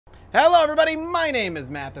Hello everybody, my name is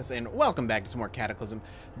Mathis, and welcome back to some more Cataclysm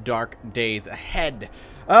Dark Days Ahead.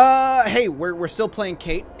 Hey, we're still playing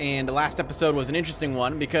Kate, and the last episode was an interesting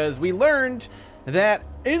one because we learned that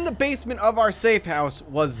in the basement of our safe house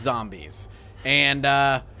was zombies. And,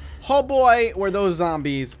 oh boy, were those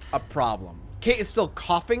zombies a problem. Kate is still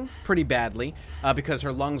coughing pretty badly because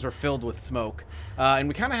her lungs were filled with smoke. And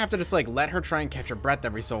we kind of have to just, like, let her try and catch her breath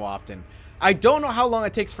every so often. I don't know how long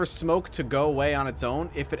it takes for smoke to go away on its own,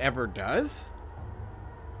 if it ever does.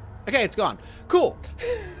 Okay, it's gone. Cool.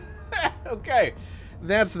 Okay,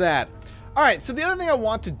 that's that. All right, so the other thing I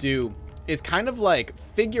want to do is kind of like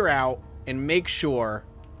figure out and make sure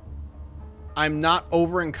I'm not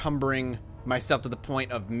over encumbering myself to the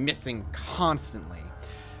point of missing constantly.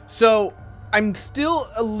 So I'm still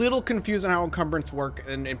a little confused on how encumbrance work,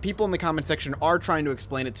 and people in the comment section are trying to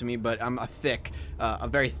explain it to me, but I'm a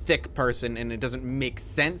very thick person, and it doesn't make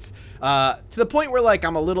sense, to the point where, like,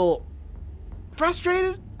 I'm a little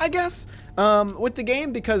frustrated, I guess, with the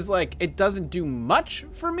game, because, like, it doesn't do much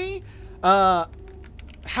for me.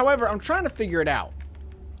 However, I'm trying to figure it out.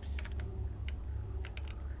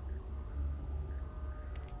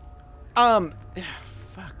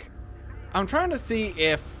 Fuck. I'm trying to see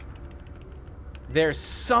if there's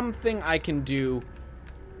something I can do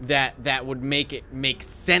that would make it make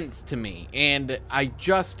sense to me, and I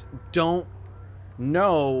just don't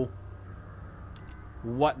know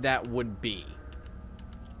what that would be.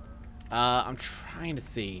 I'm trying to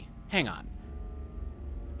see. Hang on.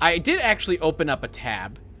 I did actually open up a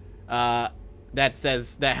tab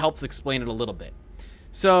that helps explain it a little bit.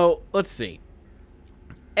 So let's see.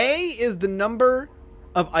 A is the number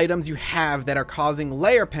of items you have that are causing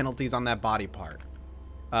layer penalties on that body part.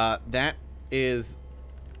 That is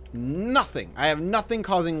nothing. I have nothing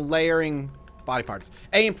causing layering body parts.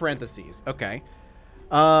 A in parentheses. Okay.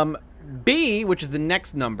 B, which is the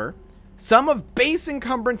next number, sum of base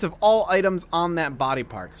encumbrance of all items on that body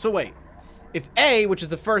part. So wait, if A, which is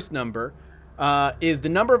the first number, is the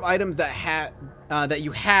number of items that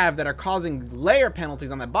you have that are causing layer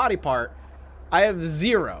penalties on that body part, I have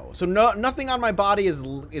 0. So nothing on my body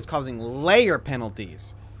is causing layer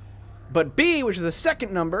penalties. But B, which is the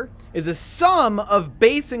second number, is the sum of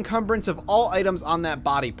base encumbrance of all items on that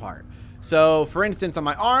body part. So, for instance, on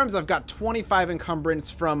my arms, I've got 25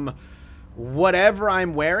 encumbrance from whatever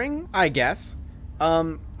I'm wearing, I guess.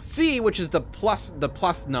 C, which is the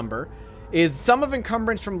plus number, is sum of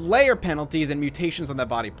encumbrance from layer penalties and mutations on that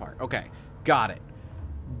body part. Okay, got it.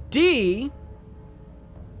 D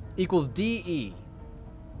equals DE.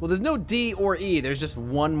 Well, there's no D or E. There's just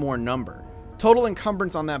one more number. Total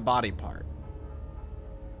encumbrance on that body part.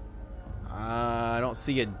 I don't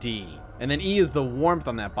see a D. And then E is the warmth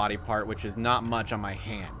on that body part, which is not much on my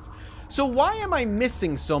hands. So why am I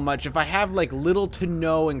missing so much if I have, like, little to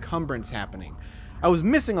no encumbrance happening? I was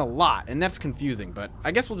missing a lot, and that's confusing, but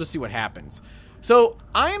I guess we'll just see what happens. So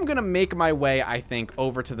I am going to make my way, I think,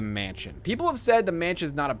 over to the mansion. People have said the mansion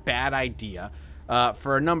is not a bad idea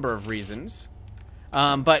for a number of reasons.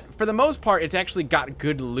 But for the most part, it's actually got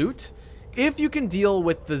good loot if you can deal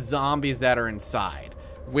with the zombies that are inside,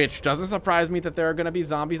 which doesn't surprise me that there are going to be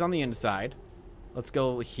zombies on the inside. Let's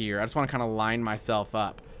go here. I just want to kind of line myself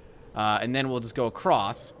up. And then we'll just go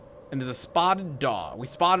across. And there's a spotted dog. We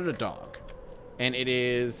spotted a dog. And it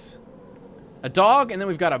is a dog, and then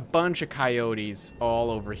we've got a bunch of coyotes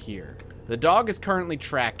all over here. The dog is currently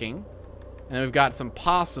tracking. And then we've got some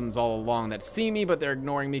possums all along that see me, but they're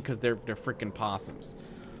ignoring me because they're freaking possums.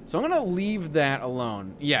 So I'm going to leave that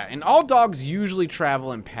alone. Yeah, and all dogs usually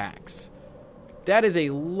travel in packs. That is a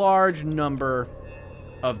large number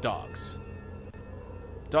of dogs.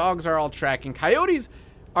 Dogs are all tracking. Coyotes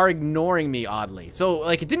are ignoring me, oddly. So,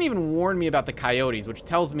 like, it didn't even warn me about the coyotes, which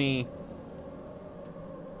tells me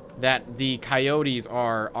that the coyotes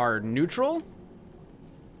are neutral.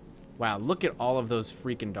 Wow, look at all of those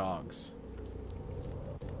freaking dogs.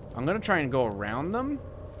 I'm going to try and go around them.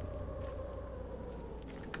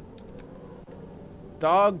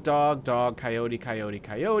 Dog, dog, dog, coyote, coyote,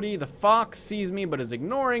 coyote. The fox sees me but is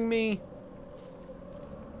ignoring me.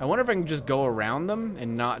 I wonder if I can just go around them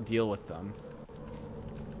and not deal with them.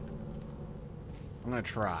 I'm going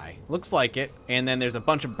to try. Looks like it. And then there's a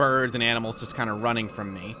bunch of birds and animals just kind of running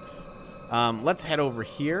from me. Let's head over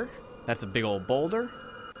here. That's a big old boulder.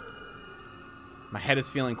 My head is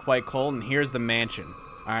feeling quite cold, and here's the mansion.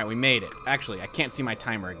 All right, we made it. Actually, I can't see my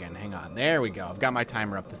timer again. Hang on. There we go. I've got my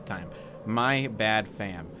timer up this time. My bad,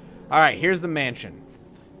 fam. All right, here's the mansion.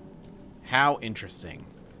 How interesting.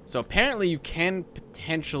 So apparently you can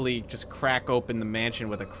potentially just crack open the mansion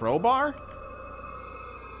with a crowbar.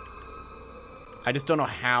 I just don't know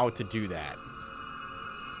how to do that.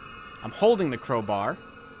 I'm holding the crowbar.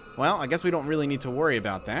 Well, I guess we don't really need to worry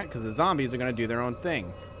about that because the zombies are going to do their own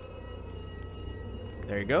thing.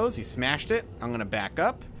 There he goes. He smashed it. I'm going to back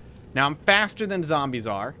up. Now, I'm faster than zombies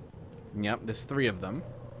are. Yep, there's 3 of them.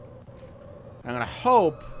 I'm going to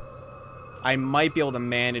hope I might be able to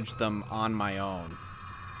manage them on my own.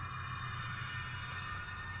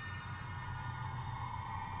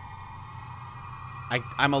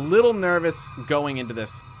 I'm a little nervous going into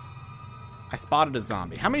this. I spotted a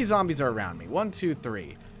zombie. How many zombies are around me? 1, 2,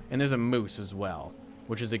 3. And there's a moose as well,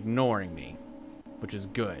 which is ignoring me, which is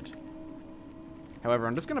good. However,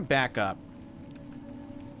 I'm just going to back up.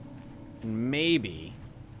 And maybe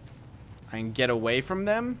I can get away from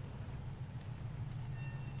them.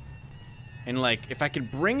 And, like, if I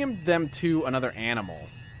could bring them to another animal.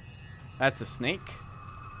 That's a snake.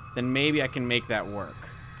 Then maybe I can make that work.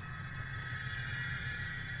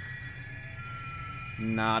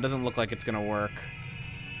 Nah, it doesn't look like it's gonna work.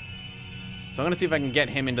 So I'm gonna see if I can get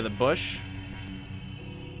him into the bush.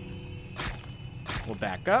 We'll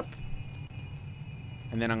back up.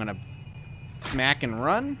 And then I'm gonna smack and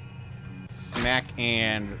run. Smack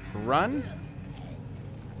and run.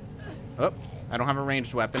 Oh, I don't have a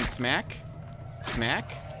ranged weapon. Smack.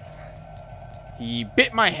 Smack. He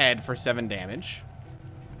bit my head for 7 damage.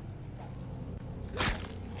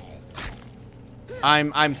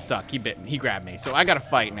 I'm stuck. He bit me. He grabbed me. So I gotta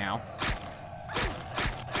fight now.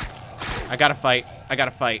 I gotta fight. I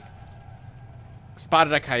gotta fight.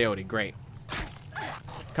 Spotted a coyote. Great.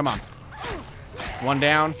 Come on. 1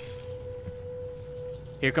 down.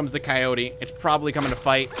 Here comes the coyote. It's probably coming to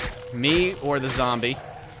fight me or the zombie.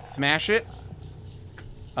 Smash it.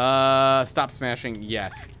 Stop smashing.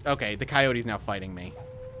 Yes. Okay, the coyote's now fighting me.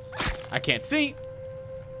 I can't see.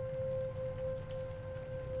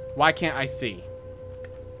 Why can't I see?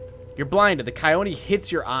 You're blinded. The coyote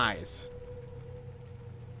hits your eyes.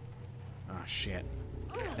 Oh, shit.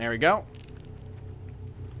 There we go.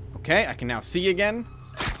 Okay, I can now see again.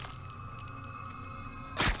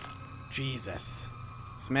 Jesus.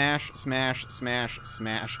 Smash, smash, smash,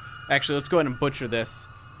 smash. Actually, let's go ahead and butcher this.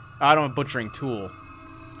 Oh, I don't have a butchering tool.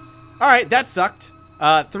 Alright, that sucked.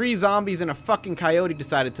 3 zombies and a fucking coyote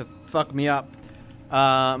decided to fuck me up.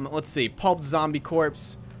 Let's see. Pulped zombie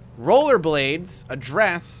corpse. Rollerblades. A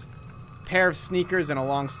dress. Pair of sneakers and a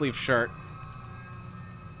long sleeve shirt.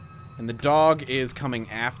 And the dog is coming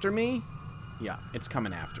after me. Yeah, it's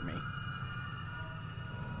coming after me.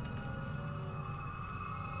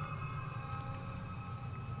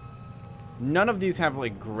 None of these have,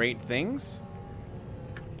 like, great things.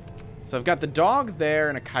 So I've got the dog there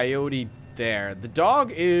and a coyote there. The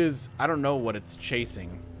dog is... I don't know what it's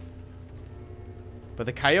chasing. But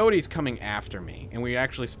the coyote's coming after me. And we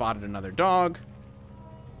actually spotted another dog.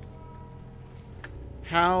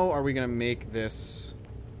 How are we going to make this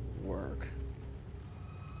work?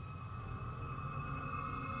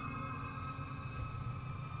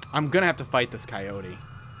 I'm going to have to fight this coyote.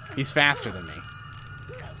 He's faster than me.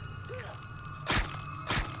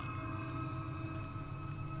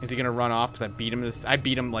 Is he going to run off because I beat him? I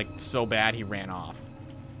beat him like so bad he ran off.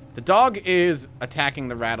 The dog is attacking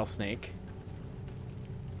the rattlesnake.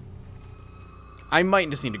 I might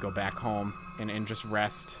just need to go back home and just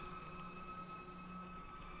rest.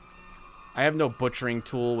 I have no butchering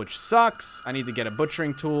tool, which sucks. I need to get a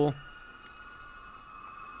butchering tool.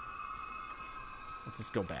 Let's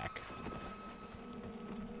just go back.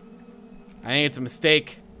 I think it's a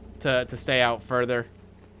mistake to stay out further.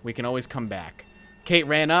 We can always come back. Kate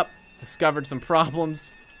ran up, discovered some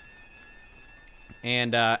problems,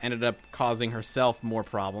 and ended up causing herself more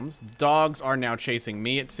problems. The dogs are now chasing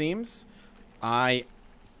me, it seems. I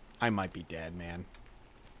might be dead, man.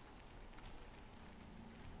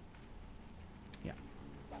 Yeah.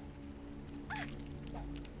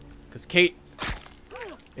 Because Kate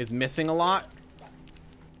is missing a lot.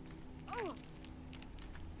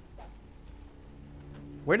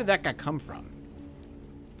 Where did that guy come from?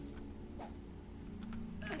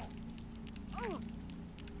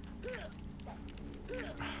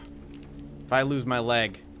 If I lose my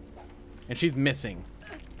leg. And she's missing.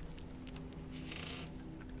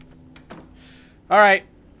 Alright.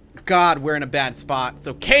 God, we're in a bad spot.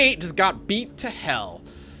 So Kate just got beat to hell.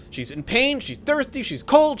 She's in pain, she's thirsty, she's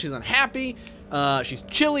cold, she's unhappy. She's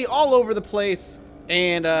chilly all over the place.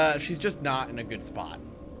 And she's just not in a good spot.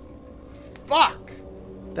 Fuck.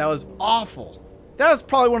 That was awful. That was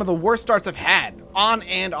probably one of the worst starts I've had. On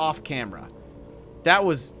and off camera. That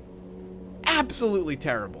was absolutely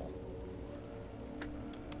terrible.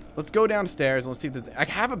 Let's go downstairs and let's see if there's... I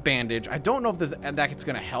have a bandage. I don't know if that's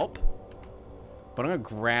going to help. But I'm going to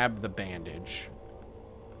grab the bandage.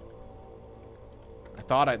 I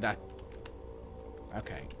thought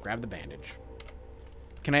Okay, grab the bandage.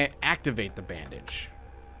 Can I activate the bandage?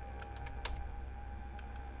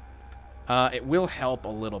 It will help a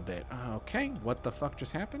little bit. Okay, what the fuck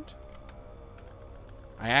just happened?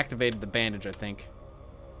 I activated the bandage, I think.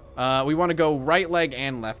 We want to go right leg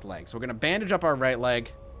and left leg. So we're going to bandage up our right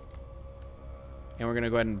leg. And we're going to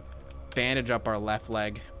go ahead and bandage up our left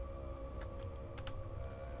leg.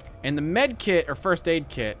 And the med kit, or first aid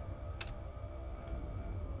kit,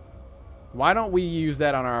 why don't we use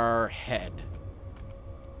that on our head?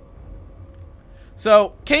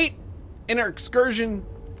 So, Kate, in her excursion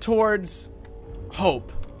towards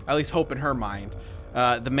Hope, at least Hope in her mind,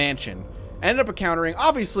 the mansion, ended up encountering,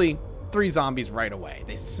 obviously, 3 zombies right away.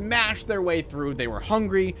 They smashed their way through, they were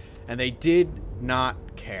hungry, and they did not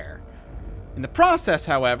care. In the process,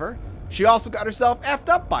 however, she also got herself effed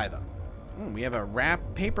up by them. We have a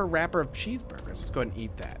paper wrapper of cheeseburgers. Let's go ahead and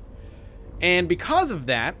eat that. And because of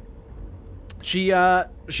that, she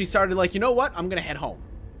started like, you know what? I'm gonna head home.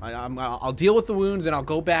 I'll deal with the wounds and I'll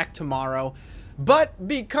go back tomorrow. But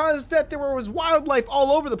because that there was wildlife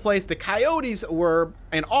all over the place, the coyotes were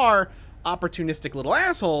and are opportunistic little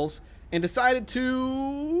assholes and decided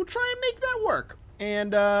to try and make that work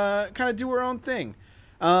and kind of do her own thing.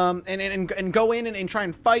 And go in and try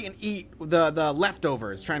and fight and eat the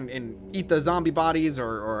leftovers, try and eat the zombie bodies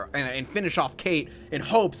and finish off Kate in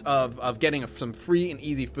hopes of getting some free and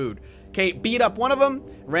easy food. Kate beat up one of them,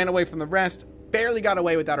 ran away from the rest, barely got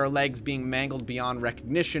away without her legs being mangled beyond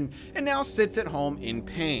recognition, and now sits at home in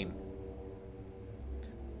pain.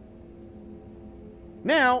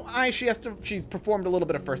 Now, she's performed a little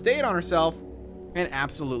bit of first aid on herself and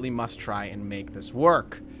absolutely must try and make this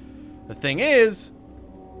work. The thing is,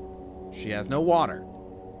 she has no water.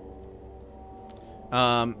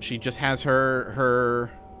 She just has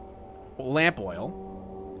her lamp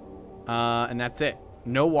oil. And that's it.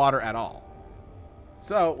 No water at all.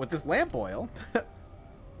 So, with this lamp oil,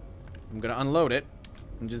 I'm going to unload it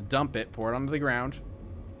and just dump it, pour it onto the ground.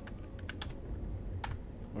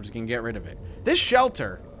 We're just going to get rid of it. This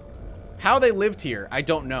shelter, how they lived here, I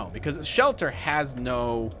don't know. Because the shelter has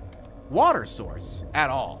no water source at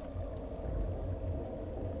all.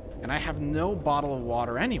 And I have no bottle of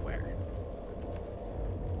water anywhere.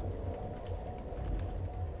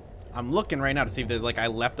 I'm looking right now to see if there's like I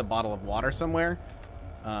left a bottle of water somewhere.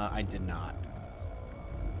 I did not.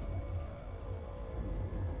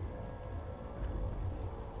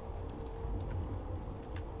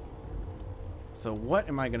 So what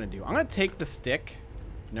am I going to do? I'm going to take the stick.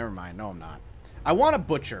 Never mind. No, I'm not. I want a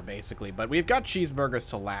butcher, basically. But we've got cheeseburgers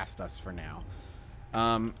to last us for now.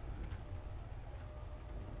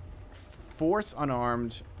 Force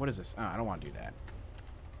unarmed. What is this? Oh, I don't want to do that.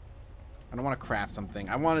 I don't want to craft something.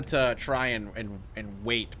 I wanted to try and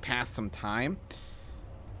wait past some time.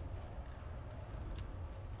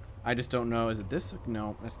 I just don't know. Is it this?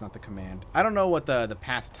 No, that's not the command. I don't know what the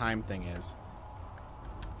past time thing is.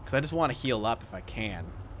 Because I just want to heal up if I can.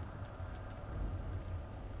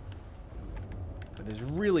 But there's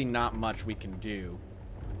really not much we can do.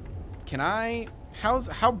 Can I...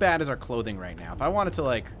 How bad is our clothing right now? If I wanted to,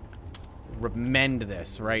 like, mend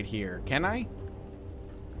this right here. Can I?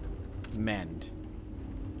 Mend.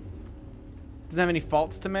 Does it have any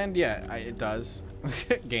faults to mend? Yeah, it does.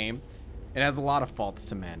 Game. It has a lot of faults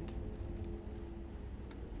to mend.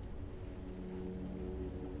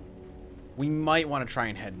 We might want to try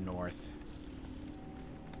and head north.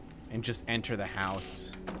 And just enter the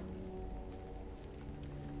house.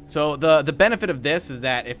 So the benefit of this is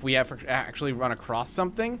that if we have actually run across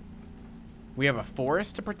something, we have a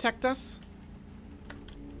forest to protect us.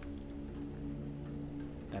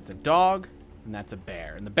 That's a dog, and that's a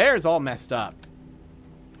bear. And the bear is all messed up.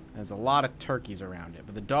 There's a lot of turkeys around it.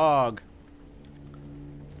 But the dog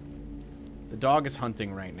is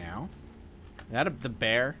hunting right now. Is that the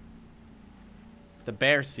bear? The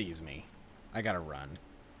bear sees me. I gotta run.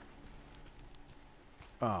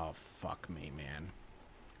 Oh, fuck me, man.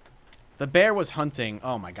 The bear was hunting.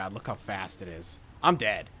 Oh my god, look how fast it is. I'm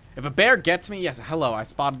dead. If a bear gets me, yes, hello, I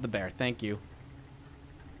spotted the bear. Thank you.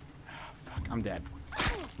 Oh, fuck, I'm dead.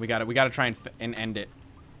 We gotta try and end it.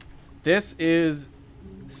 This is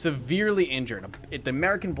severely injured. The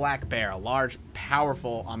American black bear, a large,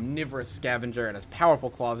 powerful, omnivorous scavenger. It has powerful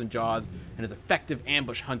claws and jaws and is an effective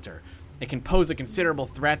ambush hunter. It can pose a considerable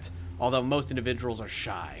threat, although most individuals are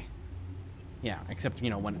shy. Yeah, except, you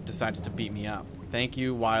know, when it decides to beat me up. Thank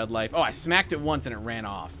you, wildlife. Oh, I smacked it once and it ran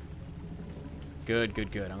off. Good,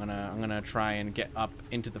 good, good. I'm gonna try and get up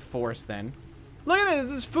into the forest then. Look at this.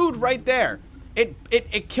 This is food right there.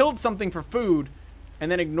 It killed something for food and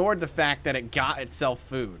then ignored the fact that it got itself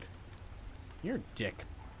food. You're a dick.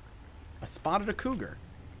 I spotted a cougar.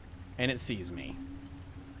 And it sees me.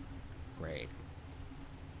 Great.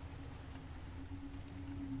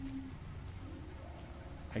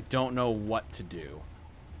 I don't know what to do.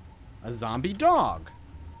 A zombie dog.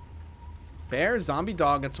 Bear, zombie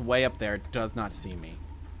dog that's way up there does not see me.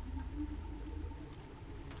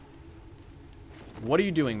 What are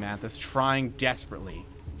you doing, Mathis? Trying desperately,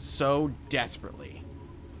 so desperately,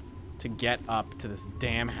 to get up to this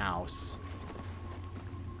damn house.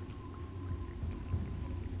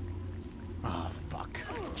 Oh, fuck.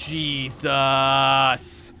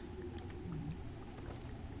 Jesus!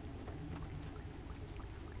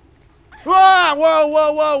 Ah, whoa,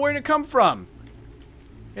 whoa, whoa! Where'd it come from?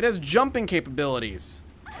 It has jumping capabilities.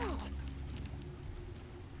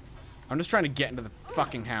 I'm just trying to get into the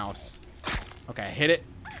fucking house. Okay, I hit it.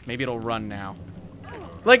 Maybe it'll run now.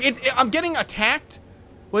 Like, I'm getting attacked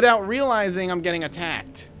without realizing I'm getting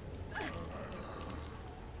attacked.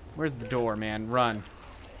 Where's the door, man? Run.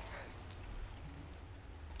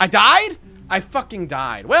 I died? I fucking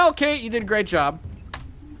died. Well, Kate, you did a great job.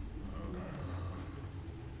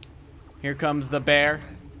 Here comes the bear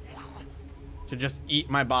to just eat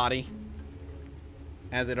my body.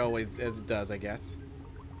 As it does, I guess.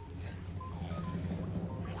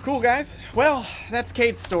 Cool, guys. Well, that's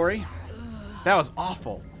Kate's story. That was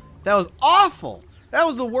awful. That was awful. That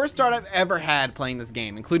was the worst start I've ever had playing this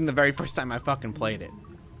game, including the very first time I fucking played it.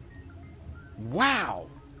 Wow.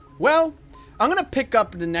 Well, I'm going to pick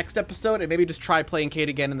up the next episode and maybe just try playing Kate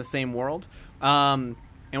again in the same world. And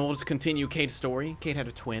we'll just continue Kate's story. Kate had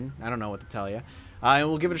a twin. I don't know what to tell you. And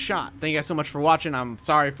we'll give it a shot. Thank you guys so much for watching. I'm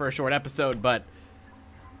sorry for a short episode, but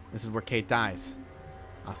this is where Kate dies.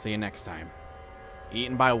 I'll see you next time.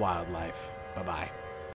 Eaten by wildlife. Bye-bye.